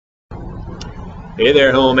Hey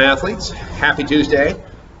there, home athletes. Happy Tuesday.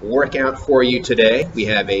 Workout for you today. We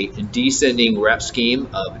have a descending rep scheme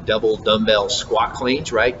of double dumbbell squat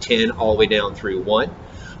cleans, right? 10 all the way down through 1.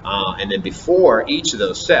 And then before each of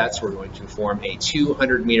those sets, we're going to perform a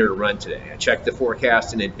 200-meter run today. I checked the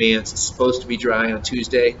forecast in advance. It's supposed to be dry on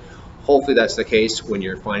Tuesday. Hopefully that's the case when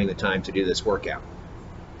you're finding the time to do this workout.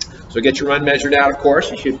 So get your run measured out, of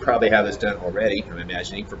course. You should probably have this done already, I'm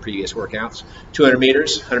imagining, for previous workouts. 200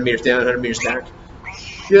 meters, 100 meters down, 100 meters back.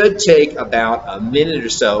 Should take about a minute or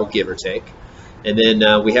so, give or take. And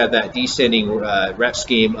then we have that descending rep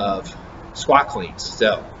scheme of squat cleans.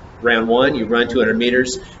 So round 1, you run 200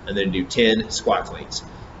 meters and then do 10 squat cleans.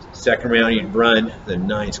 Second round, you'd run the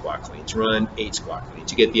 9 squat cleans, run 8 squat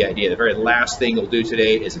cleans. You get the idea. The very last thing you'll do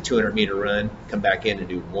today is a 200-meter run. Come back in and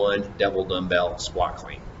do 1 double dumbbell squat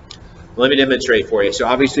clean. Let me demonstrate for you. So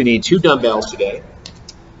obviously you need 2 dumbbells today.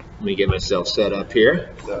 Let me get myself set up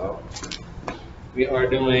here. So we are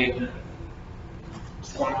doing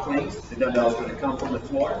squat cleans. The dumbbell's going to come from the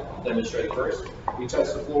floor. I'll demonstrate first. You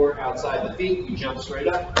touch the floor outside the feet. You jump straight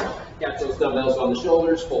up. Got those dumbbells on the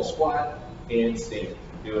shoulders. Full squat and stand.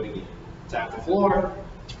 Do it again. Tap the floor.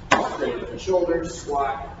 Straight up the shoulders.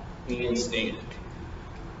 Squat and stand.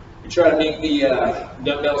 You try to make the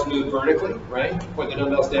dumbbells move vertically, right? Put the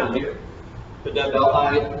dumbbells down here. The dumbbell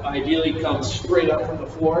ideally comes straight up from the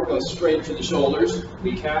floor, goes straight to the shoulders.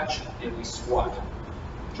 We catch and we squat.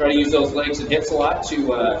 Try to use those legs and hips a lot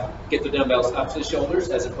to get the dumbbells up to the shoulders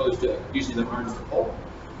as opposed to using the arms to pull.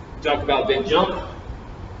 Talk about big jump.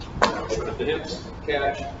 Open up the hips,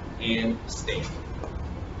 catch, and stand.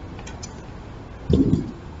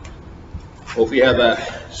 Hopefully you have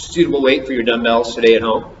a suitable weight for your dumbbells today at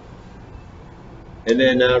home. And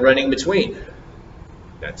then running between.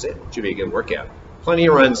 That's it. Should be a good workout. Plenty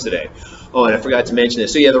of runs today. Oh, and I forgot to mention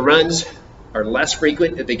this. So yeah, the runs are less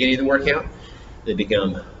frequent at the beginning of the workout. They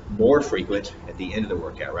become more frequent at the end of the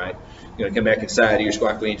workout, right? You're going to come back inside, do your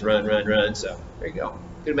squat cleans, run, run, run. So there you go.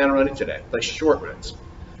 Good amount of running today. Like short runs.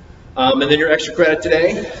 And then your extra credit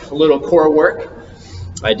today, a little core work.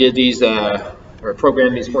 I did these, or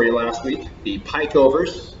programmed these for you last week. The pike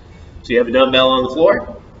overs. So you have a dumbbell on the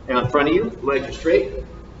floor. Out in front of you, legs are straight.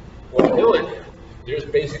 What are you doing? You're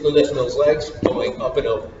just basically lifting those legs, going up and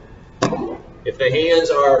over. If the hands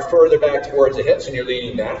are further back towards the hips and you're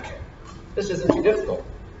leaning back, this isn't too difficult.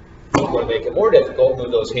 If you want to make it more difficult,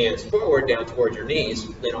 move those hands forward down towards your knees,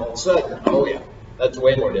 then all of a sudden, oh yeah, that's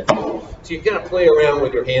way more difficult. So you've got to play around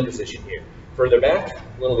with your hand position here. Further back,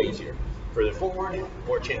 a little easier. Further forward,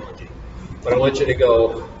 more challenging. But I want you to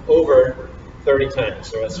go over 30 times.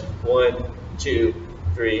 So that's 1, 2,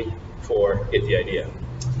 3, 4, get the idea.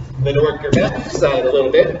 Then work your back side a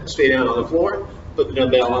little bit, stay down on the floor, put the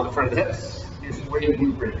dumbbell on the front of the hips. This is where you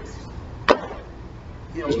blueprint.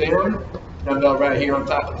 Heels down, dumbbell right here on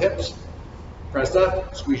top of the hips. Press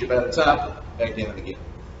up, squeeze your butt at the top, back down again.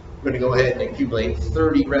 We're going to go ahead and accumulate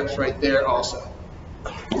 30 reps right there also.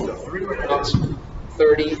 So 3 rounds,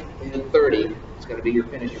 30 and 30. It's going to be your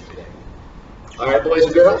finisher today. All right, boys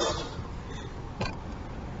and girls.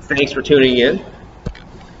 Thanks for tuning in.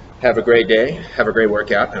 Have a great day, have a great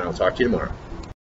workout, and I'll talk to you tomorrow.